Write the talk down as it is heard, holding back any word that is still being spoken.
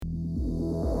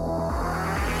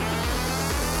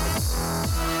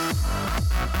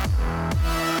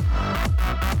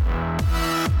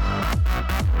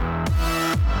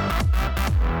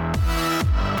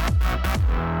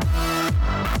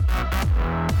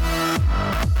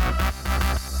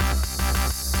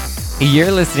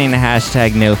You're listening to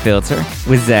Hashtag No Filter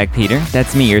with Zach Peter.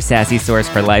 That's me, your sassy source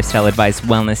for lifestyle advice,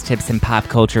 wellness tips, and pop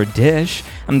culture dish.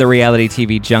 I'm the reality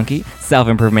TV junkie,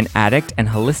 self-improvement addict, and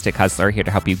holistic hustler here to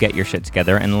help you get your shit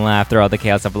together and laugh through all the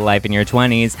chaos of life in your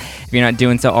 20s. If you're not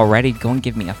doing so already, go and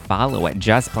give me a follow at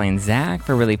Just Plain Zach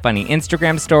for really funny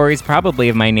Instagram stories, probably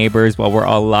of my neighbors while we're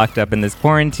all locked up in this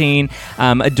quarantine,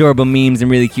 adorable memes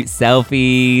and really cute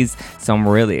selfies. So I'm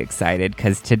really excited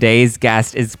because today's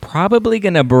guest is probably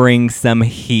going to bring some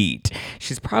heat.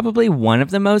 She's probably one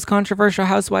of the most controversial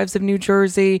housewives of New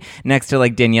Jersey, next to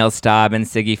like Danielle Staub and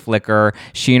Siggy Flicker.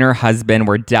 She and her husband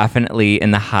were definitely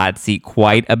in the hot seat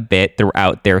quite a bit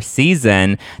throughout their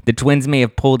season. The twins may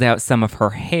have pulled out some of her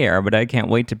hair, but I can't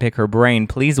wait to pick her brain.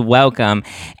 Please welcome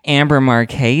Amber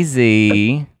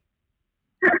Marchese.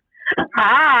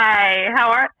 Hi,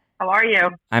 how are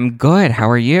you? I'm good. How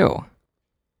are you?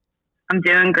 I'm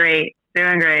doing great.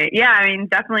 Yeah, I mean,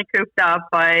 definitely cooped up,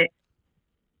 but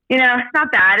you know, it's not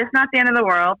bad. It's not the end of the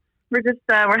world. We're just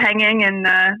we're hanging and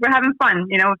we're having fun,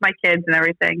 you know, with my kids and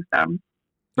everything. So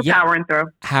we're powering through.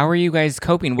 How are you guys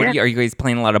coping? Are you guys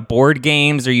playing a lot of board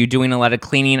games? Are you doing a lot of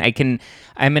cleaning?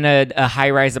 I'm in a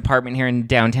high-rise apartment here in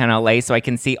downtown LA, so I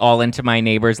can see all into my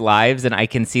neighbors' lives, and I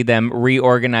can see them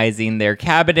reorganizing their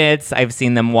cabinets. I've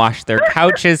seen them wash their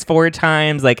couches 4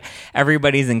 times. Like,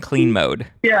 everybody's in clean mode.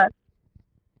 Yeah.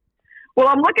 Well,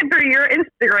 I'm looking through your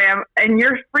Instagram, and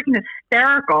you're freaking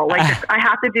hysterical. Like, I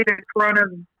have to do the Corona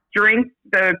drink.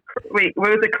 What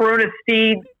was it? Corona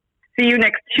seed. See you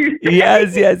next Tuesday.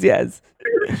 Yes.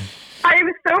 I am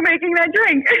so making that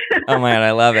drink. Oh my God,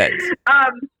 I love it.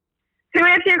 To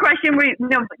answer your question,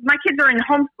 my kids are in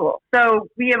homeschool, so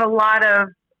we have a lot of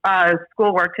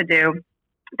schoolwork to do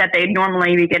that they'd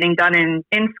normally be getting done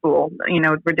in school. You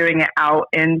know, we're doing it out,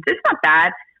 and it's not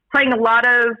bad. Playing a lot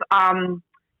of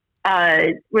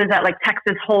what is that, like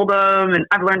Texas Hold'em, and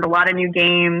I've learned a lot of new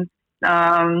games.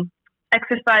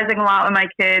 Exercising a lot with my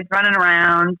kids, running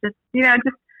around, just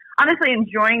honestly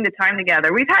enjoying the time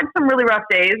together. We've had some really rough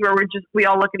days where we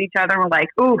all look at each other and we're like,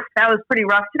 "Ooh, that was pretty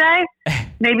rough today.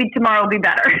 Maybe tomorrow will be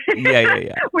better."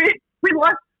 Yeah. we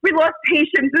lost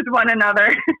patience with one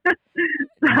another.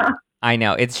 So. I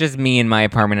know. It's just me in my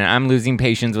apartment, and I'm losing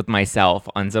patience with myself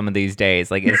on some of these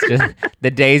days. Like, it's just the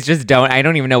days just I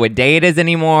don't even know what day it is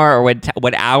anymore or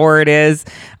what hour it is.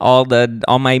 All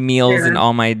my meals and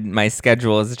all my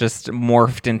schedule is just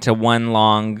morphed into one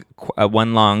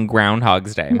long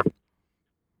Groundhog's Day.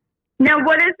 Now,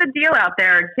 what is the deal out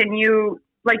there? Can you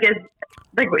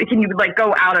can you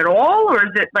go out at all, or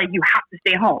is it like you have to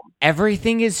stay home?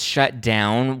 Everything is shut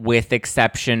down with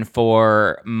exception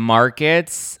for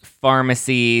markets,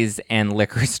 pharmacies, and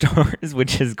liquor stores,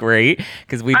 which is great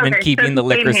because we've been keeping the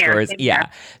liquor stores. Yeah.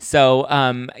 So,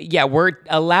 we're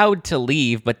allowed to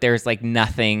leave, but there's like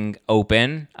nothing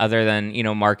open other than, you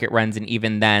know, market runs. And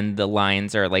even then the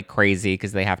lines are like crazy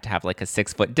because they have to have like a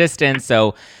 6-foot distance.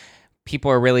 So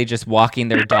people are really just walking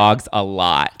their dogs a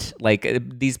lot. Like,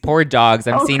 these poor dogs,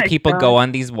 I'm seeing people go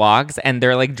on these walks and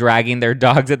they're like dragging their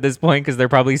dogs at this point because they're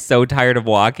probably so tired of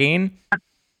walking.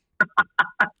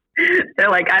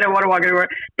 They're like, I don't want to walk anywhere.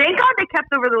 Thank God they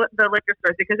kept over the liquor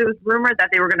stores because it was rumored that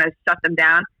they were going to shut them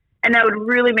down. And that would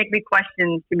really make me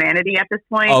question humanity at this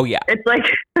point. Oh, yeah. It's like...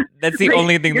 That's the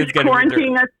only thing that's getting me through.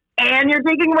 Quarantining us and you're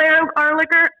taking away our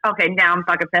liquor? Okay, now I'm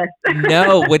fucking pissed.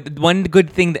 No, with one good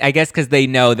thing, I guess, because they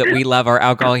know that we love our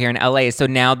alcohol here in LA. So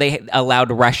now they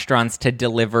allowed restaurants to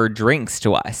deliver drinks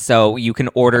to us. So you can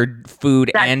order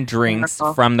food and drinks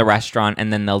from the restaurant,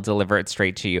 and then they'll deliver it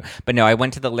straight to you. But no, I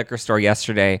went to the liquor store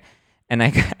yesterday, and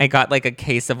I got like a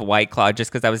case of White Claw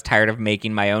just because I was tired of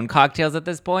making my own cocktails at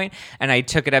this point. And I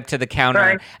took it up to the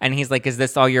counter, and he's like, "Is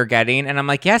this all you're getting?" And I'm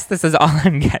like, "Yes, this is all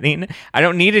I'm getting. I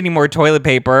don't need any more toilet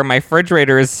paper. My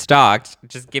refrigerator is stocked.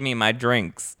 Just give me my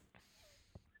drinks."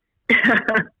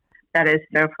 That is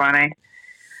so funny.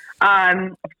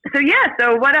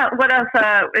 So what else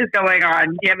is going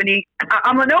on? Do you have any?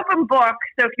 I'm an open book,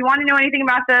 so if you want to know anything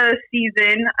about the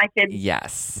season, I could.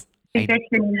 Yes. I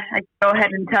can go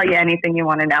ahead and tell you anything you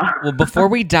want to know. Well, before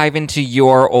we dive into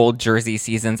your old Jersey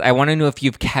seasons, I want to know if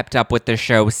you've kept up with the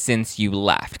show since you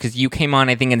left. Because you came on,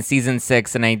 I think, in season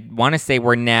 6, and I want to say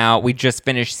we just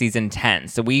finished season 10.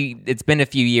 So it's been a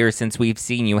few years since we've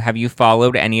seen you. Have you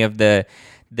followed any of the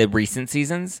recent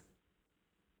seasons?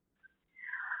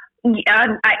 Yeah,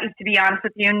 to be honest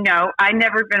with you, no. I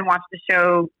never been watched the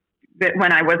show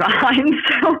when I was on,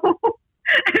 so...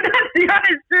 That's the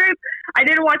honest truth. I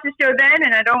didn't watch the show then,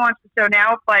 and I don't watch the show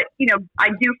now. But you know, I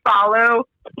do follow.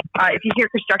 If you hear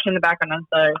construction in the background, I'm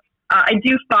sorry. I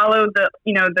do follow the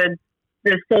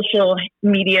social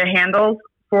media handles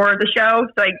for the show,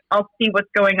 so I'll see what's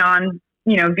going on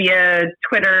via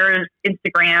Twitter,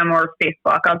 Instagram, or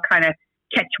Facebook, I'll kind of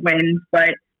catch wind.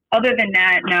 But other than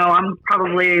that, no, I'm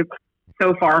probably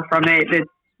so far from it.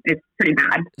 It's pretty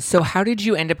bad. So how did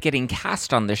you end up getting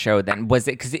cast on the show then? Was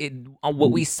it because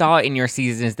what we saw in your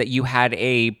season is that you had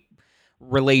a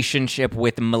relationship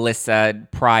with Melissa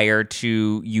prior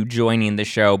to you joining the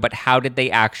show, but how did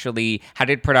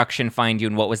production find you,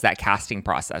 and what was that casting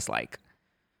process like?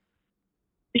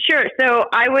 Sure. So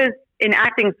I was in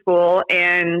acting school,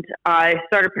 and I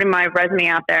started putting my resume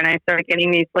out there, and I started getting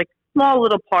these like small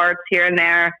little parts here and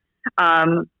there.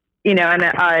 And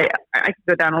I could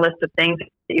go down a list of things that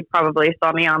you probably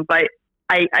saw me on, but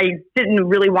I didn't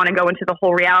really want to go into the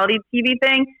whole reality TV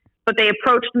thing. But they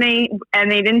approached me,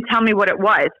 and they didn't tell me what it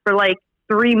was. For like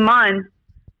 3 months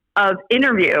of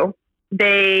interview,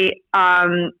 they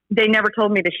never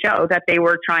told me the show that they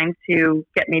were trying to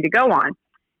get me to go on.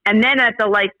 And then at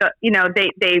they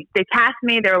cast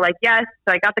me. They were like, yes.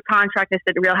 So I got the contract. They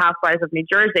said Real Housewives of New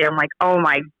Jersey. I'm like, oh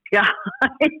my God.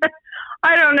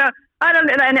 I don't know.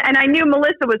 And I knew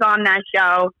Melissa was on that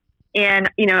show, and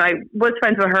I was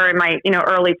friends with her in my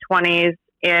early 20s,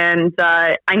 and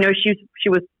I know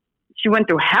she went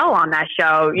through hell on that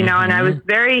show, and I was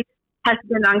very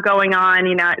hesitant on going on,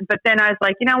 but then I was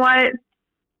like, you know what?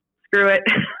 Screw it.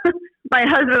 My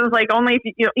husband was like, only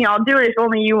if I'll do it if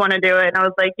only you want to do it. And I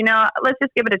was like, let's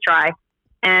just give it a try.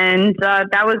 And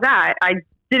that was that. I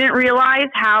didn't realize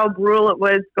how brutal it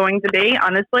was going to be,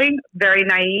 honestly. Very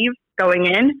naive going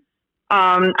in.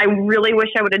 I really wish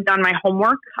I would have done my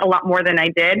homework a lot more than I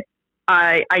did.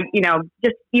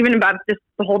 Just even about just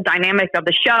the whole dynamic of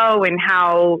the show and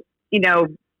how,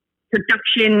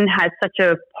 production has such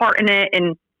a part in it.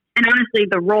 And honestly,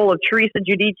 the role of Teresa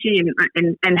Giudice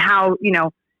and how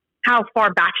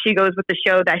far back she goes with the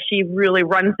show, that she really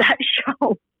runs that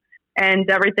show and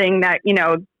everything that,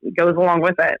 goes along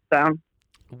with it. So.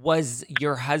 Was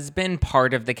your husband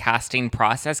part of the casting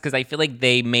process? Because I feel like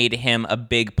they made him a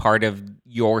big part of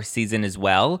your season as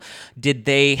well. Did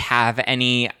they have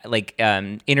any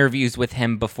interviews with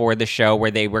him before the show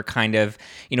where they were kind of,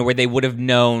 where they would have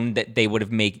known that they would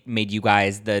have made you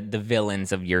guys the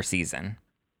villains of your season?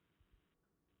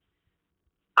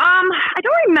 I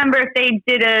don't remember if they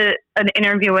did an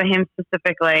interview with him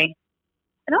specifically.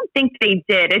 I don't think they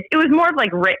did. It was more of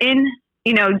like written.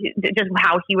 Just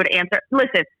how he would answer.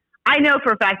 Listen, I know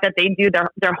for a fact that they do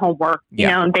their homework.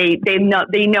 Yeah. They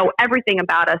know everything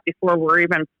about us before we're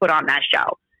even put on that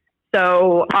show.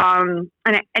 So, and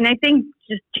I think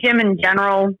just Jim in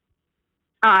general,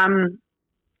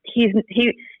 he's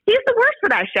the worst for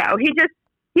that show. He's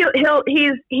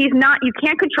not. You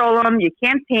can't control him. You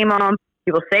can't tame him.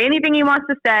 He will say anything he wants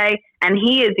to say, and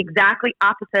he is exactly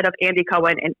opposite of Andy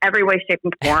Cohen in every way, shape,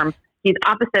 and form. He's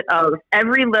opposite of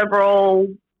every liberal,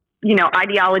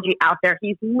 ideology out there.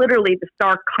 He's literally the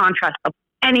stark contrast of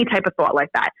any type of thought like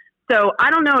that. So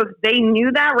I don't know if they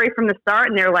knew that right from the start,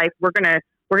 and they're like, we're gonna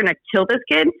kill this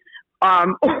kid,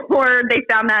 or they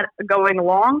found that going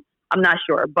along. I'm not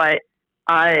sure, but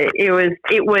it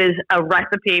was a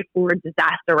recipe for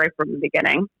disaster right from the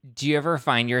beginning. Do you ever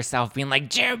find yourself being like,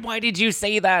 Jim, why did you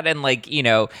say that? And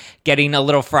getting a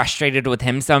little frustrated with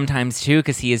him sometimes too,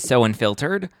 because he is so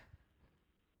unfiltered?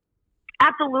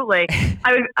 Absolutely.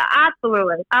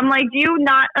 Absolutely. I'm like, do you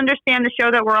not understand the show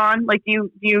that we're on? Like,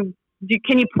 can you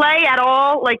play at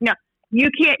all? Like, no, you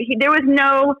can't. You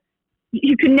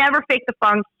could never fake the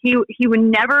funk. He would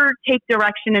never take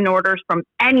direction and orders from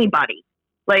anybody.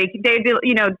 Like, they'd be,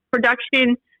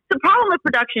 production. The problem with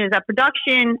production is that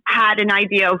production had an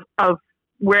idea of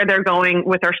where they're going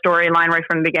with our storyline right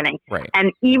from the beginning. Right.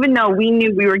 And even though we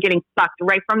knew we were getting fucked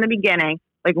right from the beginning,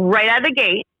 like right out of the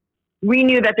gate, we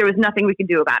knew that there was nothing we could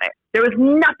do about it. There was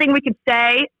nothing we could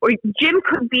say, or Jim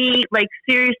could be like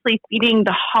seriously feeding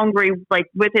the hungry, like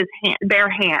with his bare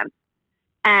hands,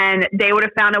 and they would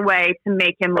have found a way to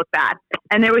make him look bad.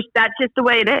 And that's just the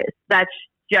way it is. That's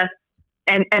just,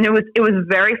 and it was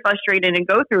very frustrating to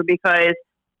go through, because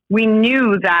we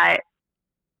knew that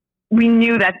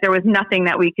there was nothing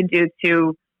that we could do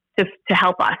to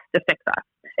help us, to fix us,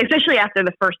 especially after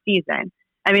the first season.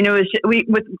 I mean, it was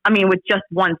with just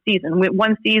one season. With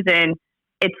one season,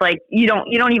 it's like you don't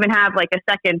even have like a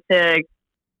second to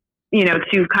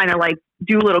kind of like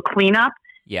do a little cleanup.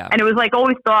 Yeah. And it was like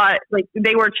always thought, like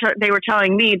they were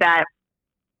telling me that,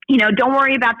 don't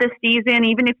worry about this season.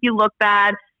 Even if you look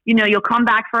bad, you'll come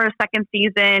back for a second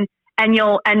season,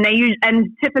 and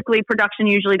typically production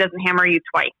usually doesn't hammer you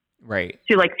twice. Right.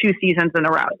 To like 2 seasons in a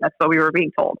row. That's what we were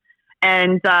being told.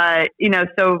 And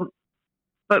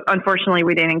but unfortunately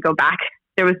we didn't go back.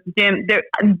 There was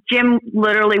Jim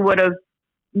literally would have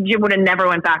never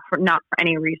went back not for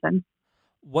any reason.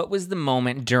 What was the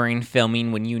moment during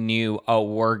filming when you knew, oh,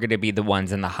 we're going to be the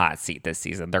ones in the hot seat this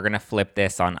season? They're going to flip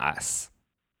this on us.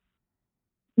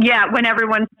 Yeah, when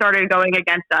everyone started going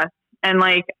against us. And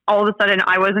like all of a sudden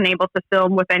I wasn't able to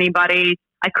film with anybody.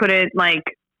 I couldn't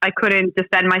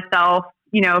defend myself.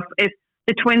 You know, if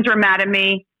the twins were mad at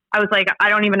me, I was like, I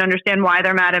don't even understand why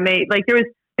they're mad at me. Like there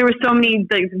were so many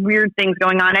like weird things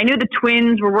going on. I knew the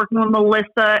twins were working with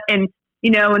Melissa and,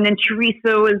 you know, and then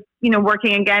Teresa was, you know,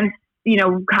 working against, you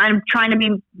know, kind of trying to be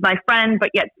my friend, but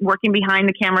yet working behind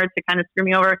the camera to kind of screw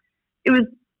me over.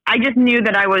 I just knew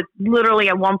that I was literally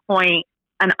at one point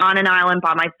on an island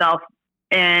by myself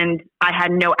and I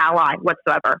had no ally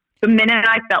whatsoever. The minute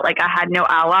I felt like I had no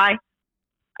ally,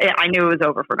 I knew it was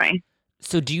over for me.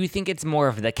 So do you think it's more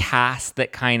of the cast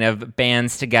that kind of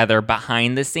bands together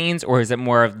behind the scenes, or is it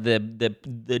more of the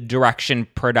direction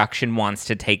production wants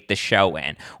to take the show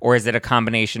in? Or is it a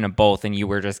combination of both and you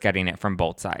were just getting it from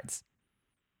both sides?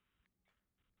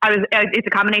 It's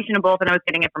a combination of both and I was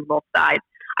getting it from both sides.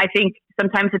 I think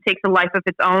sometimes it takes a life of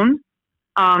its own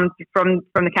from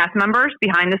the cast members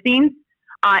behind the scenes.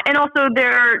 And also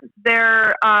their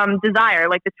desire,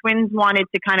 like the twins wanted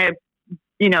to kind of,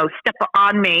 you know, step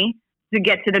on me to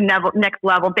get to the next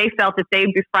level. They felt if they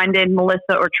befriended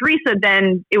Melissa or Teresa,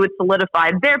 then it would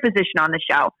solidify their position on the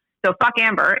show. So fuck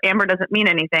Amber. Amber doesn't mean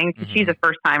anything. Mm-hmm. She's a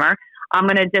first timer. I'm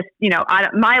going to just, you know,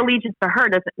 my allegiance to her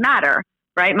doesn't matter,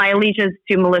 right? My allegiance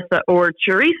to Melissa or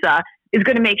Teresa is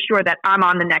going to make sure that I'm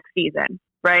on the next season,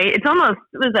 right? It's almost,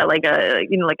 was that like a,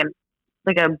 you know,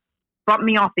 like a bump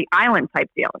me off the island type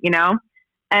deal, you know?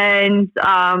 And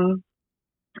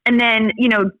then, you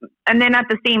know, and then at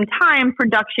the same time,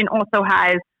 production also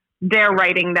has their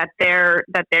writing the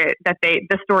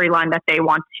storyline that they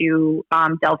want to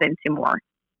delve into more.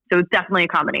 So it's definitely a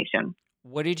combination.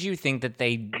 What did you think that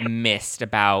they missed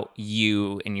about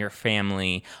you and your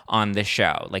family on the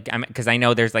show? Like, because I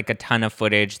know there's like a ton of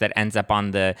footage that ends up on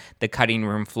the cutting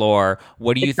room floor.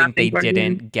 What do you think they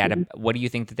didn't get? What do you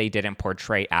think that they didn't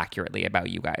portray accurately about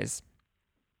you guys?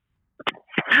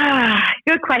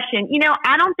 Good question. You know,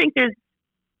 I don't think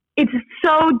it's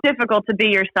so difficult to be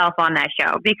yourself on that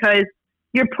show because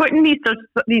you're put in these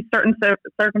certain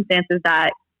circumstances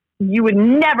that you would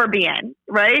never be in,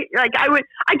 right? Like I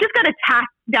just got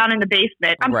attacked down in the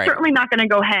basement. I'm certainly not going to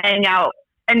go hang out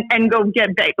and go get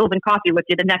bagels and coffee with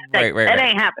you the next day. It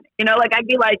ain't happening. You know, like I'd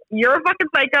be like, you're a fucking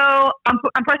psycho.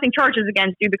 I'm pressing charges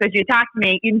against you because you attacked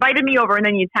me. You invited me over and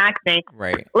then you attacked me.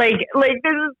 Right. Like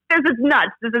this is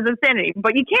nuts. This is insanity.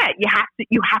 But you can't.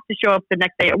 You have to show up the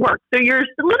next day at work. So you're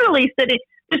literally sitting.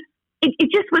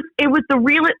 It was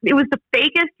the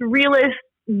fakest, realest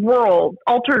world,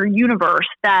 altered universe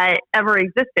that ever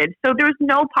existed. So there's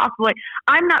no possible way.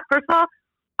 First of all,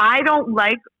 I don't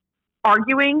like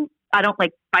arguing. I don't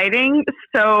like fighting.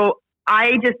 So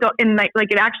I just don't, and like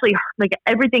it actually, like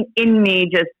everything in me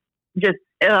just,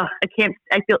 I can't,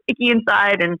 I feel icky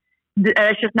inside and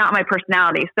it's just not my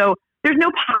personality. So there's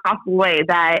no possible way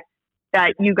that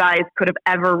you guys could have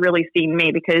ever really seen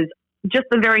me because just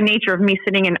the very nature of me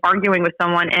sitting and arguing with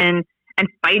someone and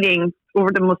fighting over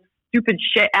the most stupid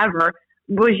shit ever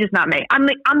was just not me. Oh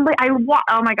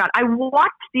my God, I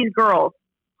watched these girls.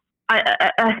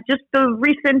 Just the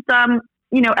recent,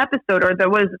 episode or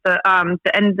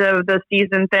the end of the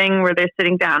season thing where they're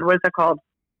sitting down. What is that called?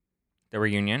 The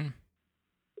reunion.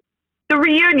 The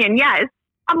reunion, yes.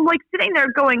 I'm like sitting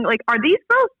there going, like, are these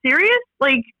girls serious?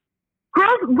 Like,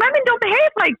 women don't behave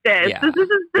like this. Yeah. This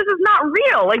is not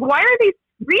real. Like, why are they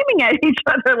screaming at each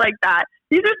other like that?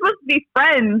 These are supposed to be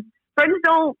friends. Friends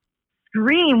don't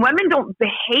scream. Women don't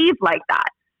behave like that.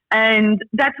 And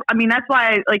that's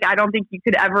why I don't think you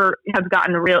could ever have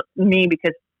gotten a real me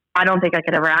because I don't think I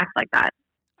could ever act like that.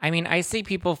 I mean, I see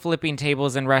people flipping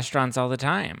tables in restaurants all the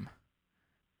time.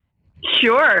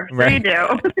 Sure, right. So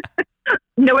you do.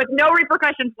 No, with no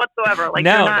repercussions whatsoever. Like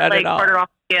no, they're not like quarter off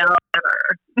the scale.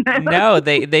 No,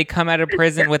 they come out of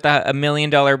prison with a $1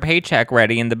 million paycheck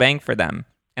ready in the bank for them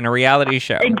and a reality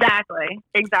show.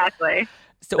 Exactly.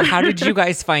 So how did you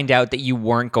guys find out that you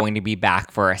weren't going to be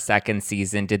back for a second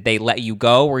season? Did they let you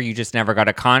go or you just never got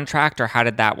a contract or how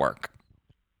did that work?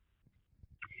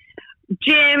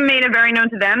 Jim made it very known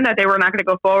to them that they were not going to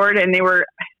go forward and there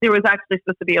was actually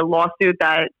supposed to be a lawsuit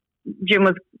that Jim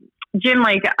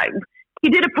he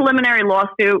did a preliminary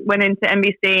lawsuit, went into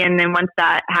NBC, and then once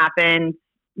that happened,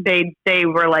 they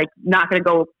were like not going to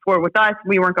go forward with us.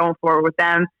 We weren't going forward with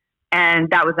them, and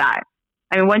that was that.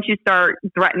 I mean, once you start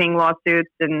threatening lawsuits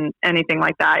and anything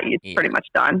like that, it's pretty much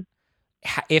done.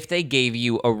 If they gave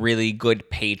you a really good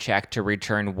paycheck to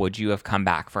return, would you have come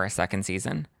back for a second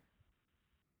season?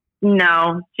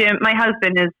 No, Jim, my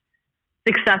husband is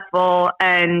successful,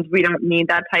 and we don't need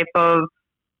that type of.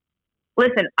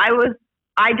 Listen, I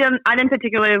didn't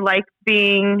particularly like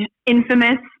being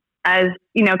infamous, as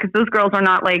you know, because those girls are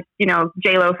not like, you know,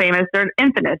 J-Lo famous. They're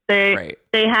infamous. Right.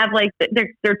 They have like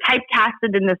they're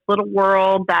typecasted in this little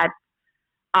world that,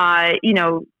 you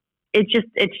know, it's just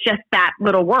that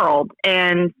little world,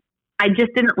 and I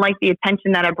just didn't like the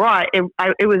attention that I brought. It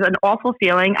was an awful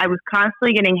feeling. I was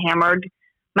constantly getting hammered.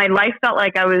 My life felt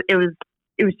like it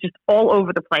was just all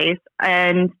over the place,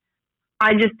 and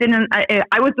I just didn't.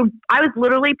 I was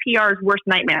literally PR's worst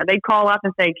nightmare. They'd call up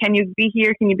and say, "Can you be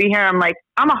here? Can you be here?" I'm like,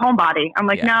 I'm a homebody. I'm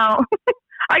like, no,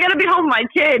 I got to be home with my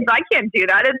kids. I can't do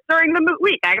that. It's during the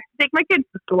week. I have to take my kids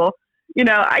to school. You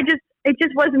know, it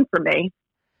just wasn't for me.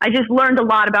 I just learned a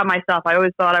lot about myself. I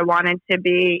always thought I wanted to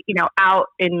be, you know, out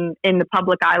in the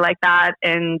public eye like that,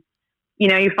 and you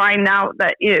know, you find out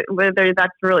that whether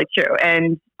that's really true,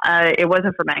 and it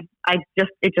wasn't for me.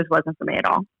 It just wasn't for me at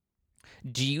all.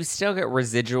 Do you still get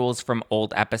residuals from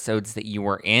old episodes that you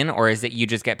were in, or is it you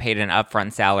just get paid an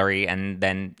upfront salary and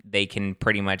then they can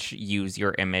pretty much use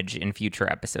your image in future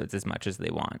episodes as much as they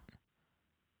want?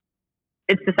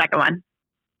 It's the second one.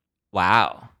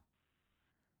 Wow.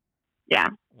 Yeah.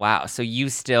 Wow. So you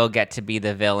still get to be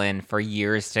the villain for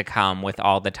years to come with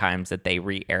all the times that they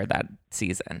re-air that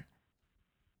season.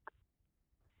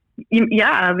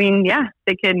 Yeah. I mean, yeah,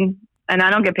 they can, and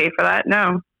I don't get paid for that.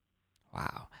 No.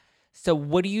 Wow. So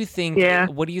what do you think? Yeah.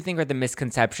 What do you think are the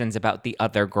misconceptions about the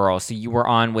other girls? So you were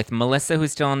on with Melissa,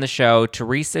 who's still on the show,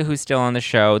 Teresa, who's still on the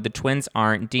show. The twins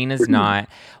aren't. Dina's not.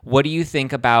 What do you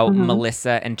think about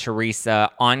Melissa and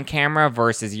Teresa on camera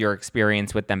versus your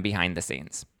experience with them behind the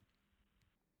scenes?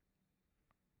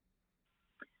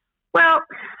 Well,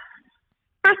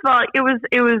 first of all, it was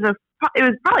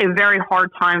probably a very hard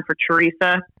time for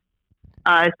Teresa.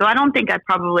 So I don't think I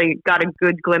probably got a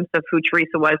good glimpse of who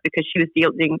Teresa was, because she was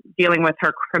dealing with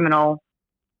her criminal,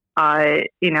 her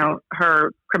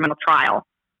criminal trial.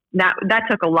 That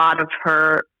took a lot of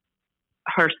her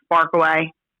spark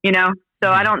away, you know.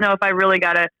 So I don't know if I really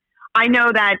I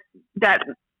know that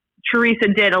Teresa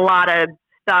did a lot of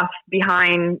stuff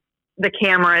behind the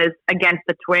cameras against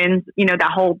the twins. You know,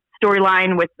 that whole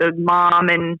storyline with the mom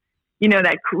and, you know,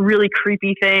 that really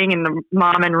creepy thing and the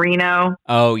mom in Reno.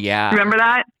 Oh, yeah. Remember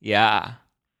that? Yeah.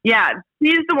 Yeah.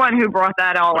 She's the one who brought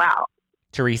that all out.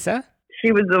 Teresa?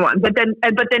 She was the one. But then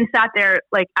sat there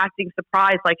like acting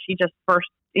surprised, like she just first,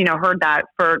 you know, heard that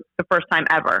for the first time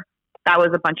ever. That was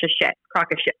a bunch of shit,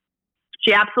 crock of shit.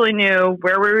 She absolutely knew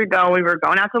where we were going. We were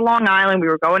going out to Long Island. We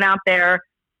were going out there.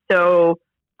 So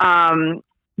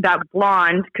that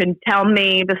blonde could tell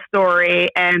me the story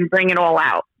and bring it all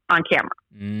out on camera.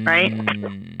 Right?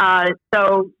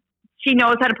 So she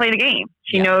knows how to play the game.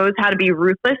 She knows how to be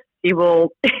ruthless. She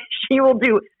will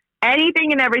do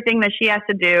anything and everything that she has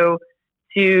to do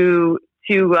to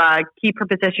keep her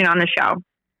position on the show.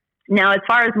 Now, as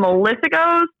far as Melissa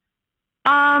goes,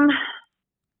 I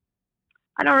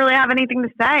don't really have anything to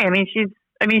say. I mean, she's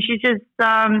just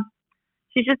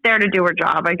there to do her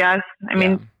job, I guess. I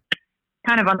mean,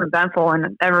 kind of uneventful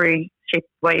in every shape,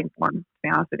 way, and form, to be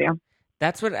honest with you.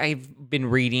 That's what I've been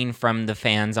reading from the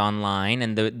fans online,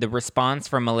 and the response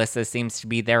from Melissa seems to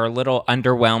be they're a little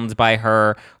underwhelmed by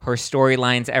her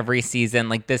storylines every season.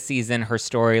 Like this season, her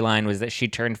storyline was that she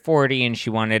turned 40 and she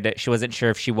wasn't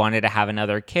sure if she wanted to have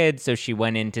another kid, so she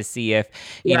went in to see if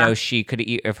you know she could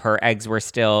eat, if her eggs were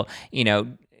still, you know,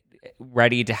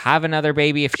 ready to have another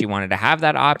baby, if she wanted to have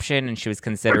that option, and she was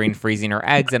considering freezing her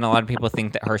eggs. And a lot of people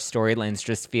think that her storylines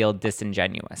just feel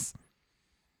disingenuous.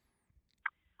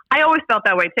 I always felt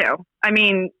that way too. I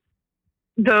mean,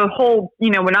 the whole, you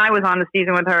know, when I was on the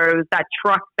season with her, it was that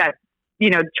truck that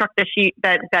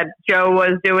Joe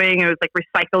was doing. It was like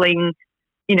recycling,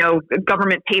 you know,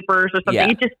 government papers or something.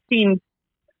 Yeah. It just seemed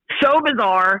so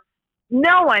bizarre.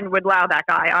 No one would allow that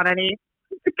guy on any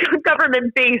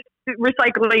government-based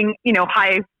recycling, you know,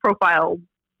 high-profile,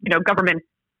 you know, government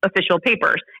official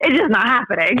papers. It's just not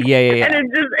happening. Yeah.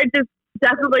 And it just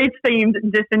definitely seemed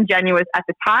disingenuous at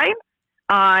the time.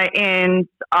 And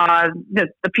the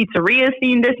pizzeria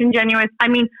seemed disingenuous. I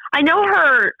mean, I know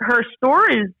her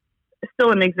store is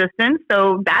still in existence,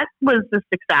 so that was a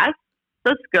success.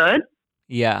 That's good.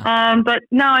 Yeah. But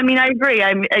no, I mean, I agree.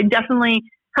 I definitely,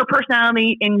 her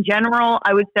personality in general,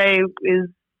 I would say is,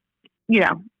 you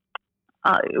know,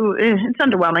 it's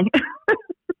underwhelming.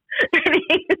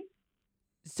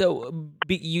 So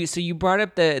you brought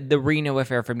up the Reno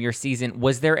affair from your season.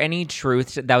 Was there any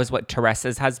truth that was what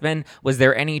Teresa's husband? Was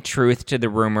there any truth to the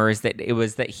rumors that it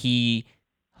was that he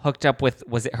hooked up with,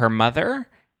 was it her mother?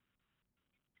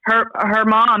 Her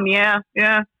mom, yeah.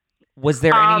 Was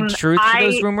there any truth to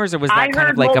those rumors, or was that kind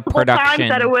of like a production? I heard multiple times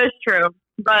that it was true,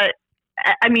 but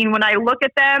I mean, when I look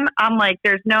at them, I'm like,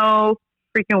 there's no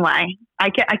freaking way. I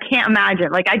can't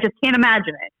imagine. Like, I just can't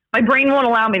imagine it. My brain won't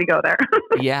allow me to go there.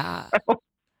 Yeah.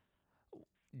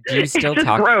 Do you still it's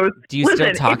talk? Gross. Do you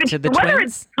still talk to the twins? Whether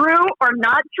it's true or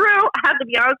not true, I have to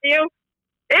be honest with you.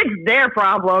 It's their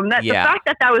problem. The fact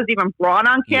that was even brought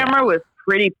on camera was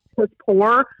pretty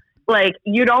poor. Like,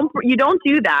 you don't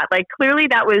do that. Like, clearly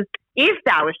that was, if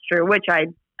that was true, which I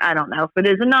don't know if it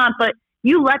is or not, but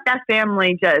you let that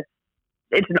family that's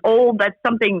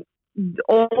something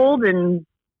old and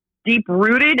deep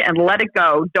rooted, and let it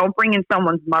go. Don't bring in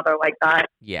someone's mother like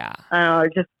that. Yeah.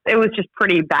 It was just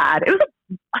pretty bad. It was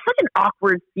such an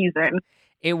awkward season.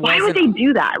 Why would they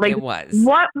do that? Like, it was.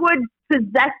 What would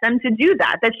possess them to do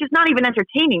that? That's just not even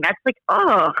entertaining. That's like,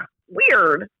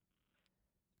 weird.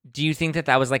 Do you think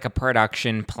that was like a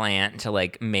production plant to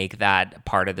like make that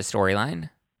part of the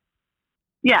storyline?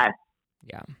 Yes.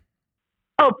 Yeah.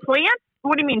 Oh, plant?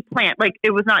 What do you mean plant? Like, it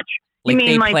was not... Like, you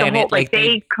mean like the whole, like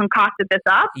they concocted this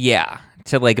up? Yeah,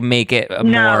 to like make it more...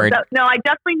 No, I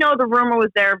definitely know the rumor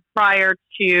was there prior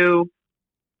to...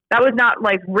 That was not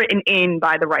like written in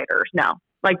by the writers, no.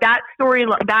 Like, that story,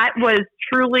 that was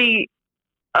truly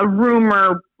a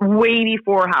rumor way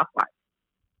before Housewives.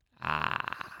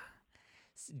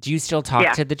 Do you still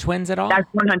talk to the twins at all? That's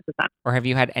 100%. Or have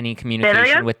you had any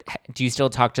communication with... Do you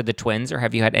still talk to the twins, or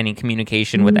have you had any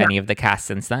communication with any of the cast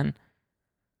since then?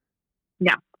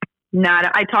 No.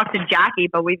 Not. I talked to Jackie,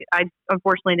 but I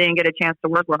unfortunately didn't get a chance to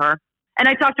work with her. And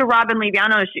I talked to Robin Levy. I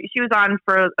know she was on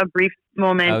for a brief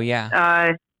moment. Oh,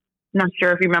 yeah. Not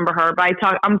sure if you remember her, but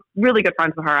I'm really good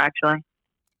friends with her, actually.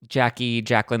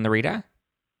 Jacqueline Larita?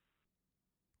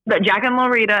 Jacqueline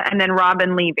Larita, and then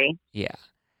Robin Levy. Yeah.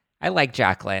 I like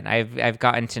Jacqueline. I've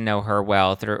gotten to know her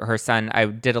well through her son. I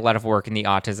did a lot of work in the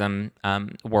autism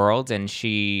world, and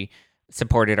she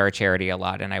supported our charity a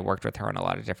lot, and I worked with her on a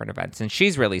lot of different events, and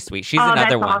she's really sweet. She's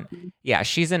another one. Awesome. Yeah,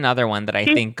 she's another one that I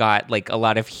think got like a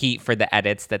lot of heat for the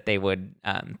edits that they would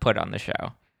put on the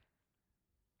show.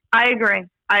 I agree.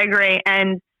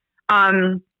 And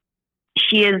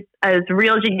she is as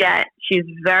real as you get. She's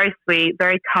very sweet,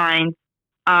 very kind.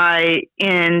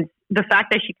 And the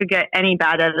fact that she could get any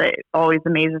bad at it always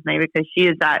amazes me, because she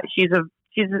is that. She's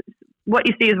what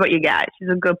you see is what you get. She's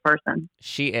a good person.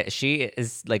 She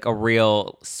is like a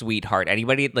real sweetheart.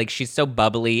 Anybody, like, she's so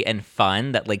bubbly and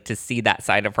fun that, like, to see that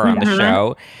side of her on the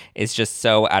show is just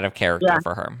so out of character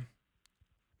for her.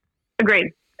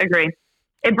 Agree. It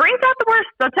brings out the worst.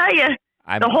 I'll tell you,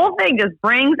 the whole thing just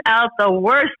brings out the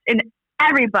worst in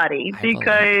everybody,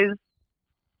 because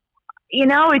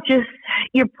it just,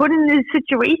 you're put in these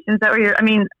situations that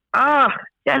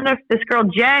this girl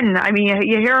Jen,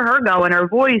 you hear her go in her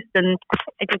voice, and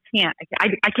I just can't.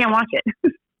 I can't watch it.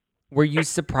 Were you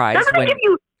surprised? Does it give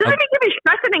you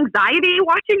stress and anxiety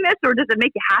watching this, or does it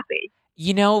make you happy?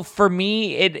 For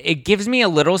me, it gives me a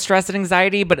little stress and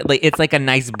anxiety, but it's like a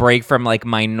nice break from like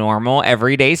my normal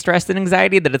everyday stress and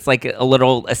anxiety, that it's like a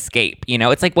little escape.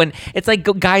 It's like when it's like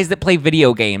guys that play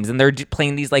video games and they're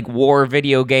playing these like war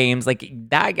video games, like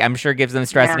that I'm sure gives them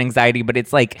stress and anxiety, but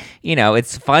it's like,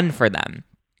 it's fun for them.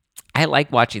 I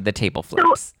like watching the table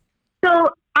flips. So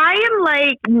I am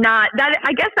like not that.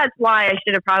 I guess that's why I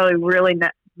should have probably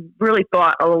really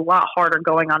thought a lot harder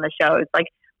going on the show. It's like,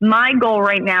 my goal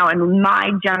right now, and my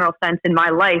general sense in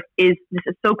my life, is, this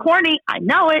is so corny, I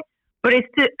know it, but it's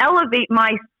to elevate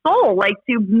my soul, like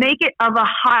to make it of a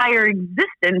higher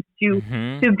existence,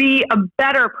 to be a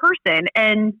better person.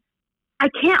 And I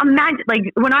can't imagine, like,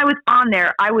 when I was on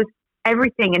there, I was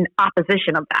everything in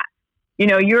opposition of that.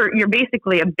 You're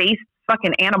basically a base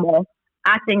fucking animal,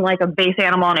 acting like a base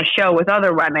animal on a show with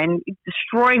other women,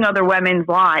 destroying other women's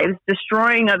lives,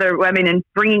 destroying other women and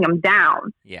bringing them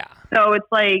down. Yeah. So it's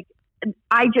like,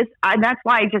 that's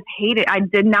why I just hate it. I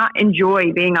did not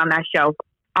enjoy being on that show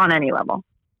on any level.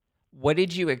 What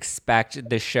did you expect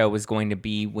the show was going to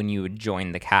be when you would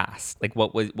join the cast? Like,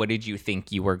 what did you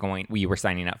think you were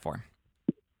signing up for?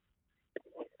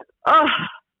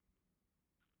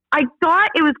 I thought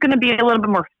it was going to be a little bit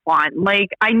more fun. Like,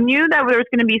 I knew that there was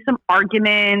going to be some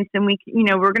arguments, and we're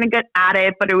going to get at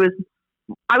it, but I was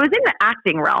in the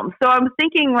acting realm. So I was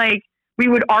thinking, like, we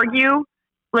would argue,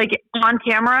 like, on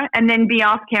camera, and then be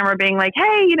off camera being like,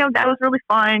 hey, that was really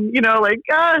fun.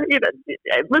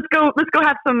 Let's go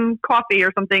have some coffee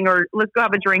or something, or let's go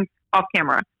have a drink off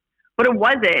camera. But it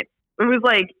wasn't. It was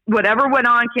like, whatever went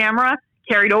on camera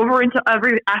carried over into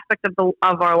every aspect of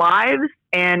our lives.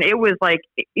 And it was like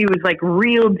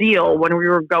real deal when we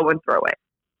were going through it.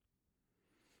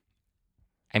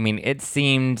 I mean, it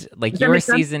seemed like Does that make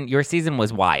sense? your season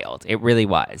was wild. It really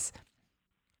was.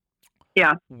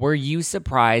 Yeah. Were you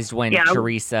surprised when Yeah.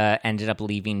 Teresa ended up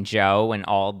leaving Joe and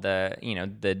all the,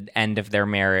 the end of their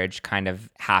marriage kind of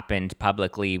happened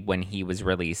publicly when he was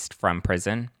released from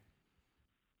prison?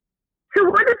 So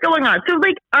what is going on? So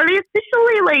like, are they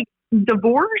officially like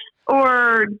divorced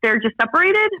or they're just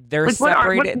separated? They're Like,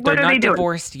 separated. what They're are they not doing?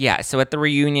 divorced yet. So at the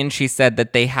reunion, she said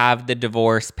that they have the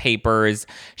divorce papers.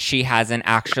 She hasn't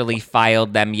actually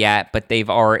filed them yet, but they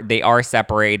are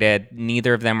separated.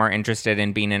 Neither of them are interested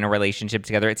in being in a relationship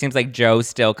together. It seems like Joe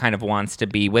still kind of wants to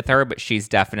be with her, but she's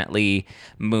definitely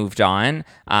moved on.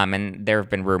 And there have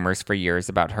been rumors for years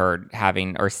about her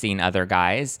having or seeing other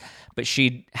guys. But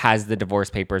she has the divorce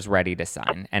papers ready to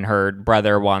sign, and her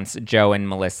brother wants Joe and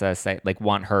Melissa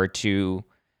want her to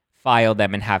file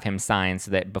them and have him sign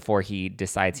so that before he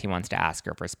decides he wants to ask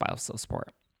her for spousal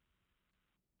support.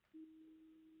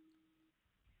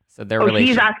 So their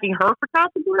He's asking her for child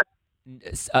support?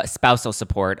 Spousal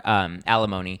support,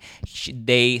 alimony.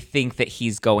 They think that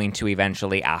he's going to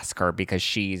eventually ask her because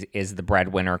she is the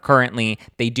breadwinner currently.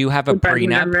 They do have a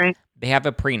prenup. Right? They have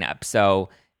a prenup, so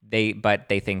but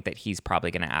they think that he's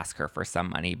probably going to ask her for some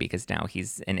money because now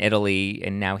he's in Italy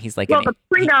and now he's like. Well, the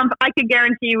prenup I could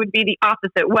guarantee would be the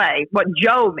opposite way. What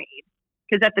Joe made,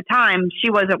 because at the time she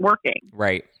wasn't working.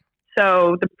 Right.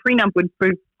 So the prenup would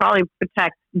probably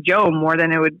protect Joe more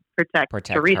than it would protect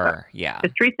Teresa. Her, yeah.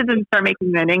 Because Teresa didn't start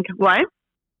making that income. What?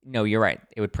 No, you're right.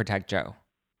 It would protect Joe.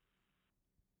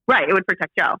 Right, it would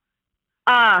protect Joe.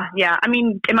 Yeah. I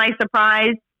mean, am I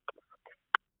surprised?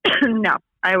 No,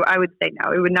 I would say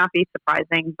no. It would not be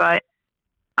surprising, but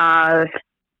I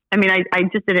mean, I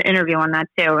just did an interview on that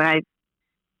too, and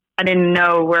I didn't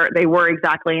know where they were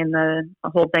exactly in the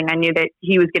whole thing. I knew that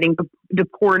he was getting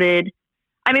deported.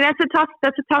 I mean, that's a tough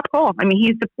call. I mean,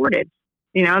 he's deported.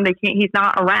 You know, he's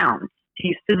not around.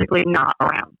 He's physically not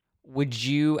around. Would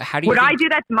you? Would I do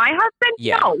that to my husband?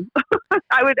 Yeah. No.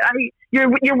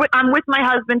 I'm with my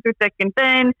husband through thick and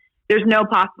thin. There's no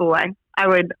possible way.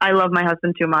 I love my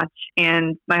husband too much,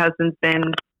 and my husband's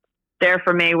been there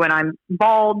for me when I'm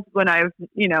bald, when I've,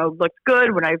 looked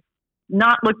good, when I've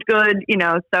not looked good,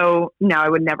 so no, I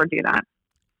would never do that.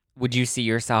 Would you see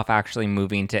yourself actually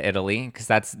moving to Italy? Because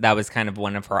that was kind of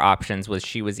one of her options, was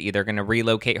she was either going to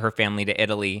relocate her family to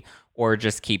Italy or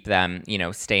just keep them,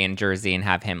 stay in Jersey and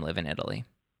have him live in Italy.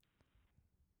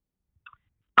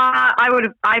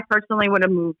 I personally would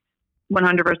have moved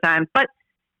 100%. But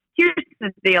here's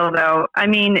the deal, though. I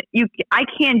mean, I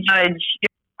can't judge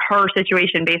her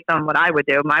situation based on what I would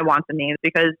do, my wants and needs,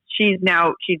 because she's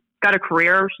got a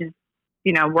career. She's,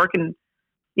 working,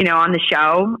 on the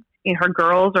show. Her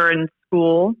girls are in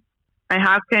school.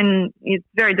 And it's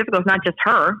very difficult. It's not just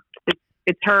her.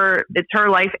 It's her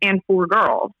life and 4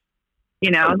 girls,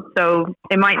 so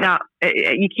it might not,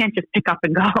 you can't just pick up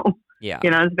and go. Yeah.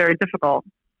 It's very difficult.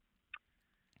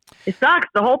 It sucks.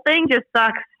 The whole thing just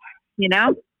sucks,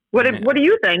 What do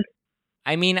you think?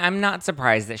 I mean, I'm not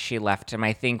surprised that she left him.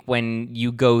 I think when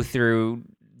you go through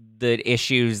the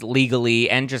issues legally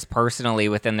and just personally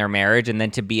within their marriage, and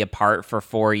then to be apart for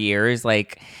 4 years,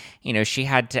 she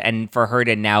had to, and for her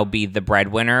to now be the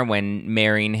breadwinner when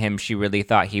marrying him, she really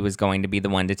thought he was going to be the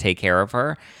one to take care of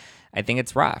her. I think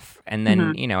it's rough. And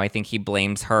then, I think he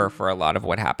blames her for a lot of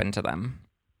what happened to them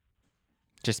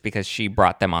just because she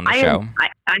brought them on the show.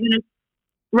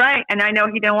 Right, and I know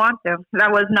he didn't want to.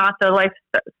 That was not the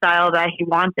lifestyle that he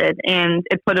wanted, and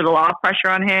it put a lot of pressure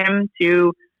on him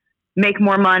to make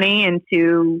more money and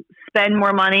to spend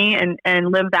more money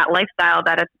and live that lifestyle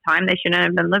that at the time they shouldn't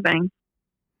have been living.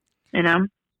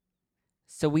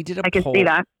 So we did a poll. I can see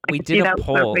that. We did a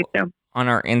poll on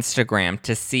our Instagram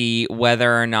to see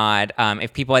whether or not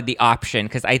if people had the option,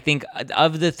 because I think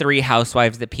of the 3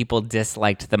 housewives that people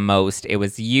disliked the most, it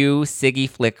was you, Siggy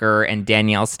Flicker, and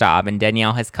Danielle Staub, and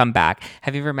Danielle has come back.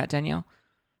 Have you ever met Danielle?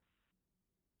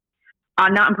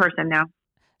 Not in person, no.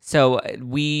 So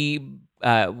we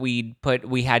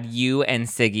had you and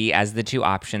Siggy as the 2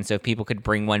 options. So if people could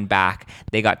bring one back,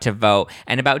 they got to vote.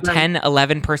 And about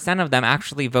 10-11% of them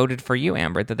actually voted for you,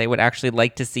 Amber, that they would actually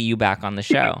like to see you back on the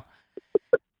show.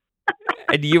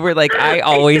 And you were like, I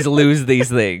always lose these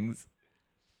things.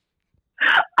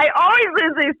 I always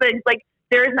lose these things. Like,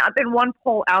 there has not been one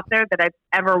poll out there that I've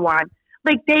ever won.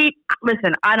 Like,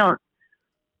 listen, I don't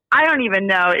even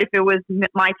know if it was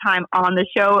my time on the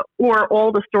show or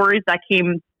all the stories that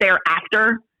came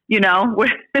thereafter,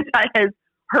 that has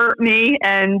hurt me.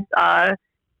 And, I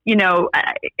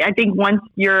think once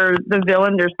you're the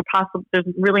villain, there's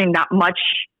really not much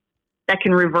that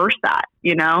can reverse that,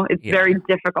 It's very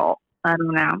difficult. I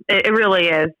don't know. It really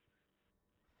is.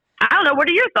 I don't know. What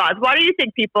are your thoughts? Why do you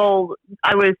think people?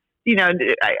 Why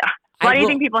do you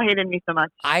think people hated me so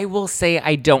much? I will say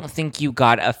I don't think you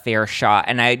got a fair shot.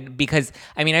 Because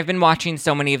I've been watching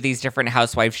so many of these different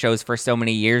housewife shows for so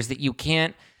many years that you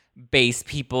can't base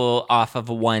people off of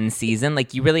one season.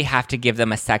 Like, you really have to give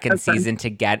them a second season to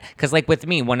get, because like with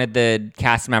me, one of the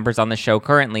cast members on the show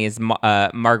currently is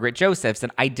Margaret Josephs,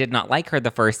 and I did not like her the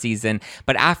first season,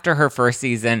 but after her first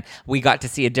season we got to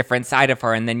see a different side of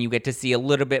her, and then you get to see a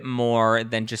little bit more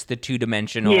than just the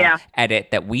two-dimensional edit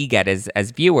that we get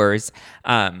as viewers.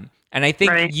 And I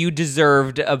think you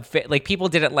deserved people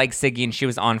didn't like Siggy, and she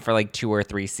was on for like 2 or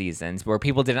 3 seasons, where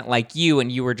people didn't like you,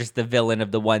 and you were just the villain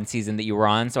of the one season that you were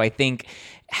on. So I think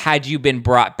had you been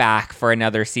brought back for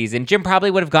another season, Jim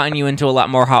probably would have gotten you into a lot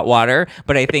more hot water.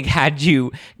 But I think had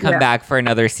you come back for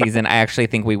another season, I actually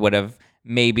think we would have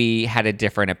maybe had a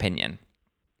different opinion.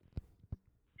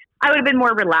 I would have been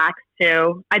more relaxed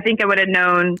too. I think I would have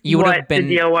known what the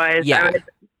deal was. Yeah.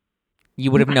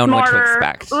 You would have known what to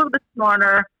expect. A little bit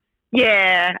smarter.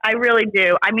 Yeah, I really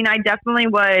do. I mean, I definitely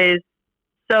was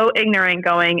so ignorant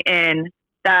going in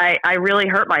that I really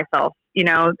hurt myself.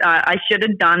 I should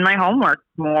have done my homework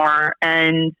more.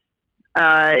 And,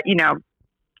 I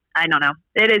don't know.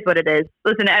 It is what it is.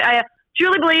 Listen, I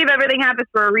truly believe everything happens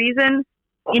for a reason.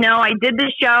 I did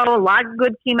this show. A lot of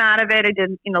good came out of it. I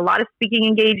did, a lot of speaking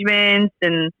engagements,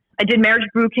 and I did marriage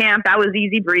boot camp. That was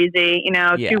easy breezy,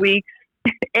 2 weeks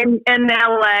in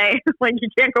LA. Like, you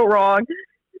can't go wrong.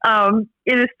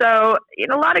 It is so,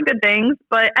 a lot of good things,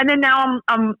 and then now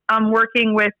I'm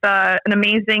working with, an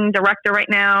amazing director right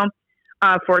now,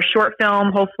 for a short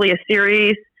film, hopefully a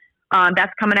series,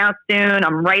 that's coming out soon.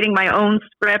 I'm writing my own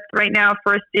script right now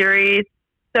for a series.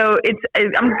 So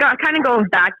I'm kind of going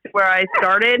back to where I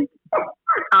started,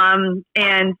 and,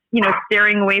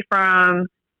 steering away from,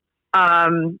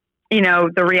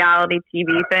 the reality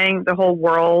TV thing, the whole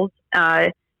world,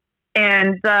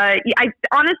 And I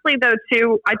honestly, though,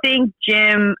 too, I think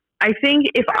Jim. I think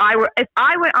if I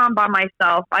went on by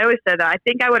myself, I always said that. I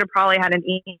think I would have probably had an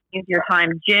easier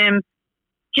time. Jim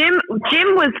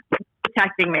was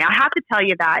protecting me. I have to tell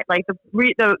you that. Like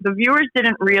the viewers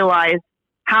didn't realize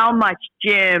how much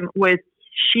Jim was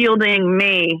shielding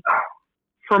me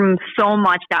from so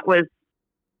much that was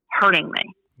hurting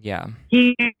me. Yeah,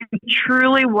 he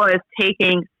truly was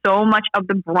taking so much of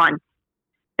the brunt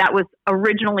that was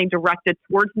originally directed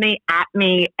towards me, at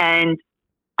me, and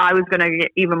I was going to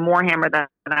get even more hammered than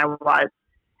I was.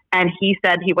 And he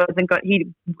said he wasn't good. He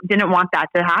didn't want that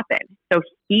to happen. So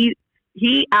he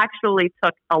actually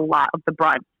took a lot of the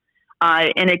brunt,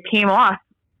 and it came off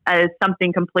as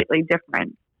something completely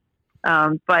different.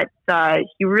 But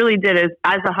he really did,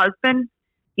 as a husband,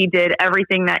 he did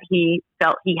everything that he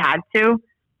felt he had to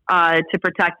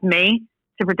protect me,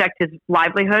 to protect his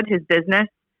livelihood, his business.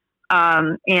 You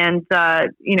have to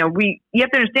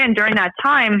understand, during that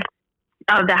time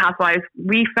of the Housewives,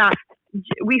 we found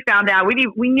out,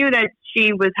 we knew that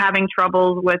she was having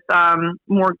troubles with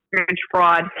mortgage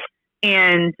fraud,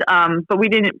 and but we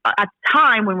didn't, at the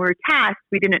time when we were cast,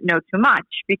 we didn't know too much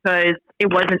because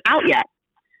it wasn't out yet.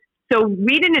 So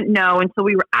we didn't know until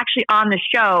we were actually on the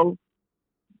show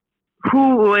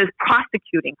who was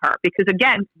prosecuting her, because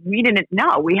again, we didn't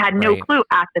know. We had no clue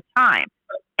at the time.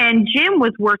 And Jim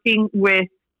was working with,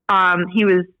 he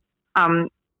was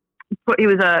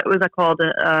called,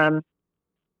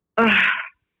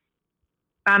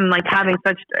 I'm like having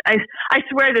such, I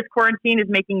swear this quarantine is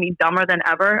making me dumber than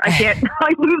ever. I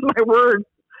lose my words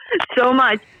so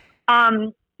much.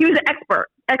 He was an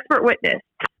expert witness.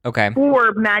 Okay.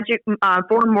 For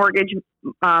mortgage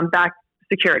backed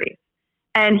securities.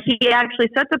 And he actually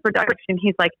said to production,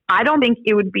 he's like, I don't think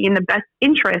it would be in the best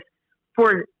interest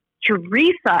for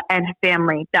Teresa and her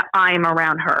family that I am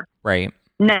around her. Right.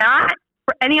 Not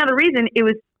for any other reason. It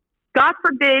was, God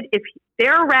forbid, if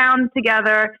they're around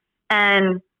together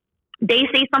and they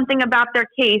say something about their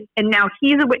case and now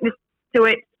he's a witness to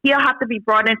it, he'll have to be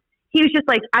brought in. He was just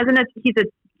like,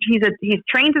 he's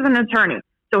trained as an attorney.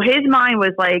 So his mind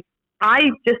was like,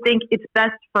 I just think it's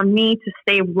best for me to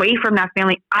stay away from that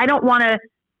family. I don't want to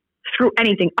screw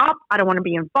anything up. I don't want to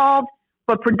be involved.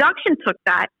 But production took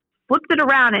that, flipped it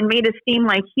around, and made it seem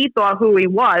like he thought who he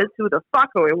was. He was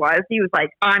like,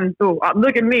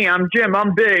 look at me, I'm Jim,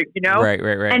 I'm big, Right.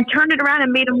 And turned it around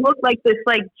and made him look like this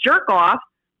like jerk off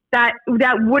that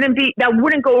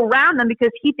wouldn't go around them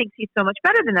because he thinks he's so much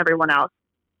better than everyone else.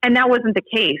 And that wasn't the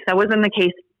case. That wasn't the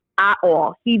case at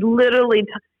all. He literally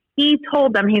he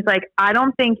told them, he's like, I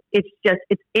don't think it's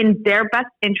in their best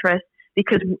interest,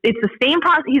 because it's the same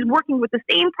he's working with the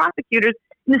same prosecutors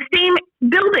in the same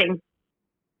building.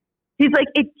 He's like,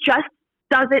 it just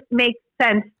doesn't make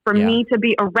sense for me to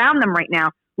be around them right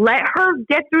now. Let her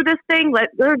get through this thing. Let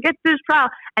her get through this trial.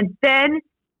 And then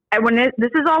when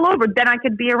this is all over, then I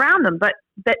could be around them. But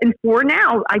and for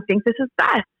now, I think this is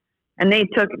best. And they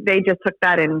just took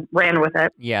that and ran with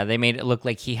it. Yeah, they made it look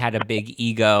like he had a big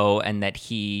ego and that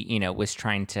he, was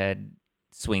trying to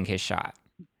swing his shot.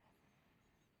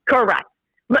 Correct.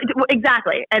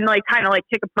 Exactly. And kind of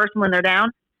kick a person when they're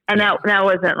down. And that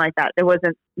wasn't like that. That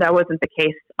wasn't the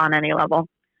case on any level.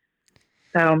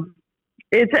 So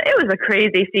it was a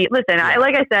crazy scene. Listen,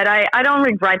 like I said, I don't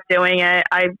regret doing it.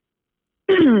 I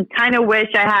kind of wish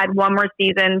I had one more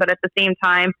season, but at the same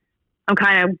time, I'm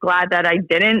kind of glad that I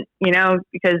didn't,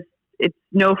 because it's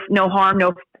no harm,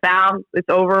 no foul. It's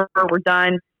over. We're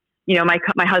done.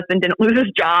 My husband didn't lose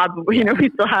his job. We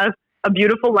still have a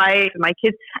beautiful life. My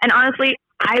kids, and honestly,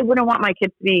 I wouldn't want my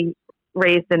kids to be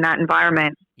raised in that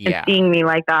environment and seeing me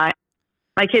like that.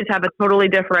 My kids have a totally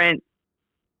different.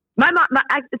 My mom.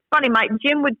 It's funny. My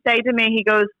Jim would say to me,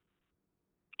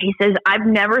 he says,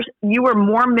 you were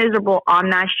more miserable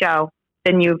on that show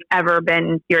than you've ever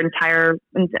been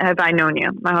have I known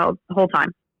you my whole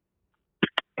time.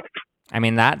 I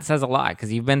mean, that says a lot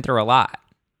because you've been through a lot.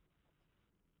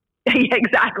 Yeah,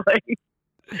 exactly.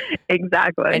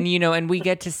 Exactly. And, and we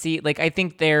get to see, I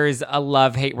think there's a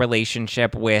love-hate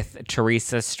relationship with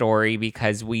Teresa's story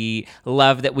because we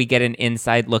love that we get an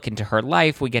inside look into her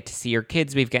life. We get to see her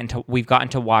kids. We've gotten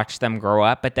to watch them grow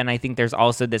up. But then I think there's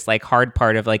also this hard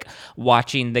part of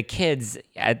watching the kids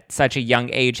at such a young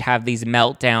age have these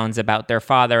meltdowns about their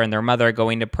father and their mother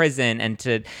going to prison. And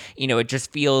to, it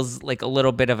just feels like a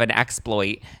little bit of an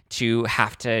exploit to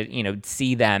have to,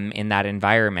 see them in that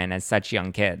environment as such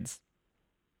young kids.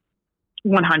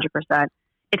 100%.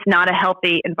 It's not a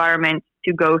healthy environment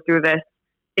to go through this.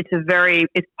 It's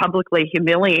publicly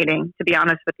humiliating, to be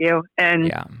honest with you.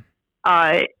 And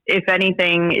if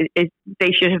anything,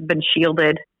 they should have been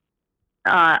shielded.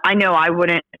 I know I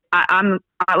wouldn't. I'm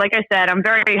like I said, I'm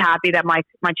very happy that my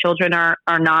children are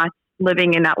not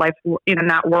living in that life, in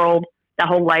that world, that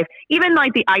whole life. Even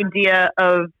the idea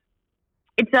of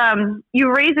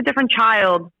you raise a different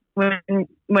child when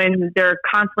they're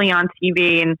constantly on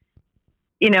TV and.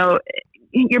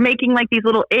 You're making these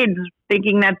little ids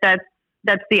thinking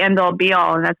that's the end all be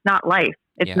all. And that's not life.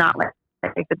 It's not life.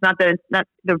 It's not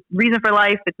the reason for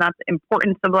life. It's not the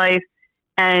importance of life.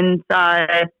 And,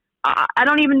 I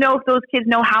don't even know if those kids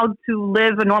know how to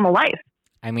live a normal life.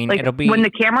 I mean, it'll be when the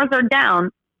cameras are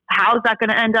down, how's that going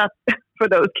to end up for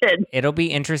those kids? It'll be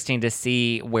interesting to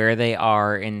see where they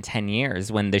are in 10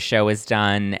 years when the show is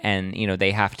done and,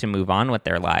 they have to move on with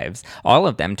their lives. All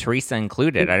of them, Teresa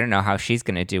included. I don't know how she's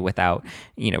going to do without,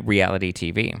 reality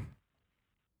TV.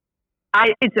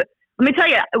 Let me tell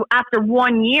you, after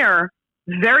 1 year,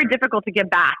 very difficult to get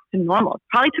back to normal. It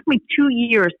probably took me 2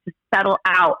 years to settle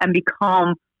out and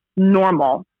become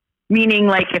normal. Meaning,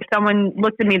 if someone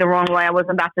looked at me the wrong way, I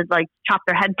wasn't about to chop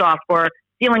their heads off, or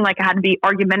feeling like I had to be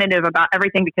argumentative about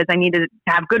everything because I needed to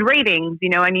have good ratings.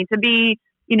 I need to be,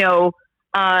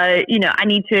 I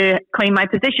need to claim my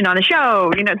position on a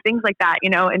show, things like that,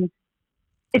 and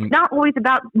it's not always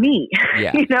about me,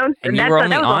 yeah. And you were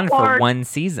only on for one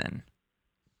season.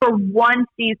 For one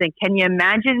season. Can you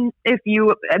imagine if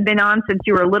you had been on since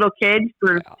you were a little kid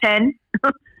through 10?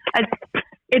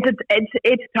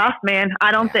 It's tough, man.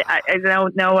 I don't think,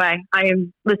 no way.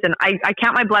 Listen, I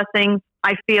count my blessings.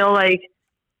 I feel like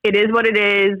it is what it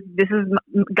is. This is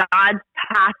God's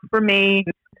path for me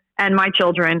and my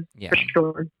children, for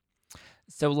sure.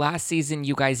 So last season,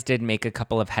 you guys did make a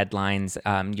couple of headlines.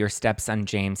 Your stepson,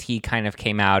 James, he kind of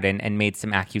came out and made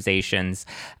some accusations.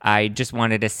 I just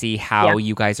wanted to see how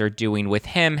you guys are doing with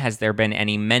him. Has there been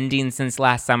any mending since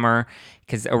last summer?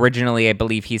 Because originally, I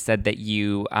believe he said that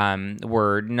you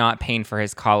were not paying for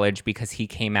his college because he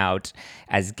came out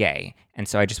as gay. And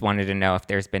so I just wanted to know if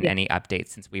there's been any updates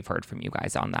since we've heard from you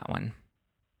guys on that one.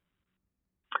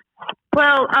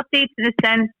 Well, updates in the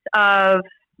sense of...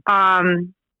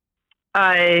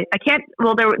 I can't,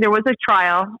 well, there was a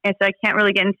trial, and so I can't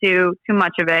really get into too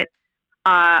much of it.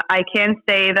 I can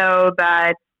say, though,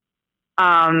 that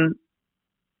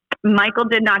Michael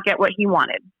did not get what he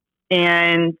wanted,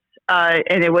 and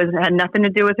it had nothing to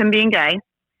do with him being gay.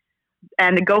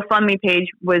 And the GoFundMe page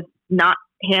was not,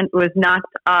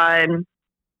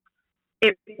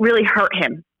 it really hurt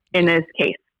him in this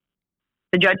case.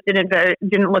 The judge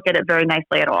didn't look at it very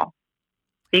nicely at all,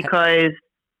 because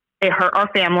it hurt our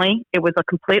family. It was a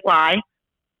complete lie.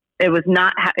 It was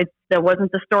not. There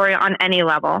wasn't the story on any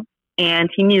level, and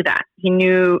he knew that. He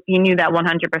knew that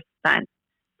 100%.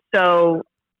 So,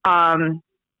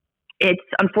 it's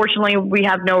unfortunately we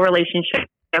have no relationship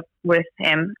relationship with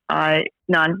him.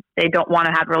 None. They don't want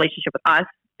to have a relationship with us.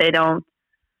 They don't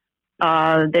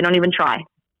even try.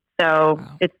 So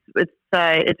Wow. it's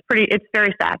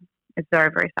very sad. It's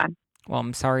very, very sad. Well,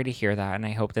 I'm sorry to hear that, and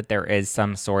I hope that there is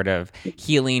some sort of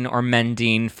healing or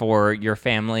mending for your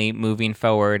family moving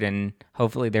forward, and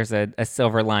hopefully there's a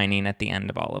silver lining at the end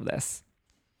of all of this.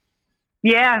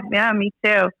 Yeah, me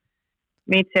too.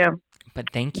 But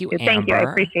thank you, Amber. Thank you. I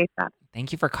appreciate that.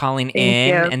 Thank you for calling Thank in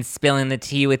you. and spilling the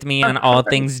tea with me on all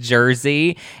things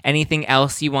Jersey. Anything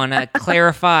else you want to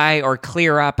clarify or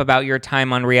clear up about your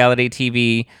time on reality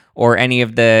TV, or any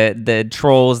of the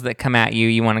trolls that come at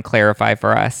you want to clarify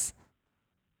for us?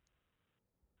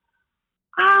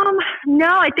 No,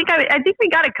 I think we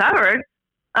got it covered.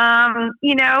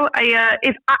 You know what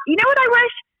I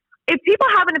wish? If people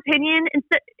have an opinion,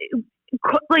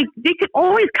 like, they could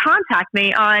always contact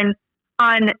me on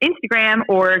Instagram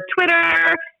or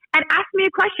Twitter and ask me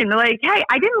a question. They're like, hey,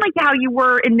 I didn't like how you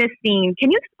were in this scene.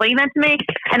 Can you explain that to me?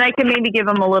 And I can maybe give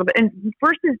them a little bit. And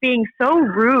versus being so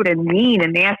rude and mean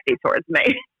and nasty towards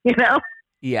me, you know?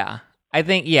 Yeah. I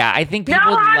think people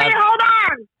No, honey, love... hold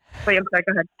on. Wait, I'm sorry,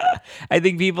 go ahead. I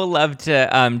think people love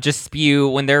to just spew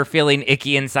when they're feeling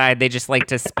icky inside. They just like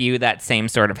to spew that same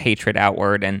sort of hatred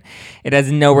outward, and it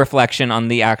has no reflection on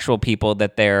the actual people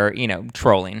that they're,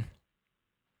 trolling.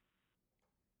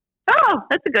 Oh,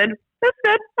 that's good.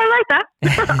 I like that.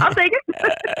 I'll take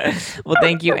it. Well,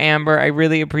 thank you, Amber. I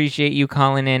really appreciate you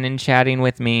calling in and chatting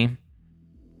with me.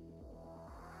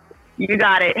 You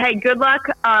got it. Hey, good luck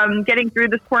getting through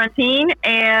this quarantine,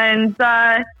 and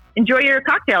enjoy your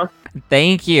cocktails.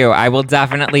 Thank you. I will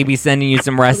definitely be sending you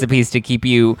some recipes to keep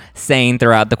you sane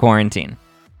throughout the quarantine.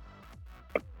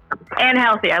 And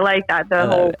healthy. I like that. The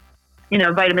whole,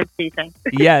 vitamin C thing.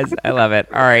 Yes, I love it.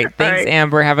 All right. Thanks, All right.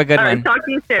 Amber. Have a good All one. right, talk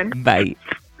to you soon. Bye.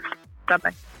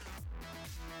 Bye-bye.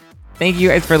 Thank you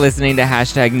guys for listening to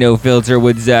 #NoFilter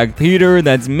with Zach Peter.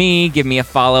 That's me. Give me a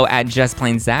follow at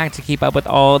JustPlainZach to keep up with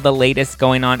all the latest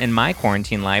going on in my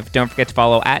quarantine life. Don't forget to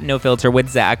follow at NoFilter with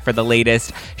Zach for the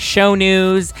latest show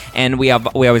news. And we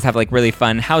always have like really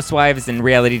fun housewives and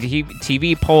reality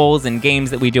TV polls and games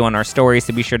that we do on our stories.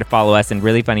 So be sure to follow us, and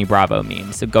really funny Bravo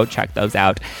memes. So go check those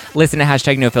out. Listen to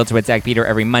 #NoFilter with Zach Peter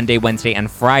every Monday, Wednesday,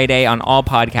 and Friday on all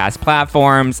podcast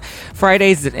platforms.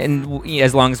 Fridays, and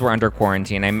as long as we're under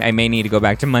quarantine, I may need to go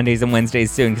back to Mondays and Wednesdays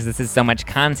soon because this is so much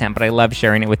content, but I love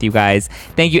sharing it with you guys.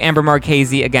 Thank you, Amber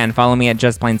Marchese. Again, follow me at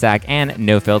JustPlainZach and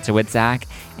No Filter with Zach.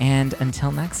 And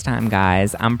until next time,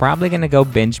 guys, I'm probably going to go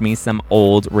binge me some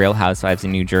old Real Housewives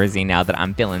in New Jersey now that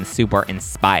I'm feeling super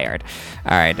inspired.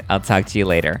 All right, I'll talk to you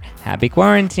later. Happy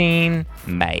quarantine.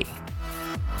 Bye.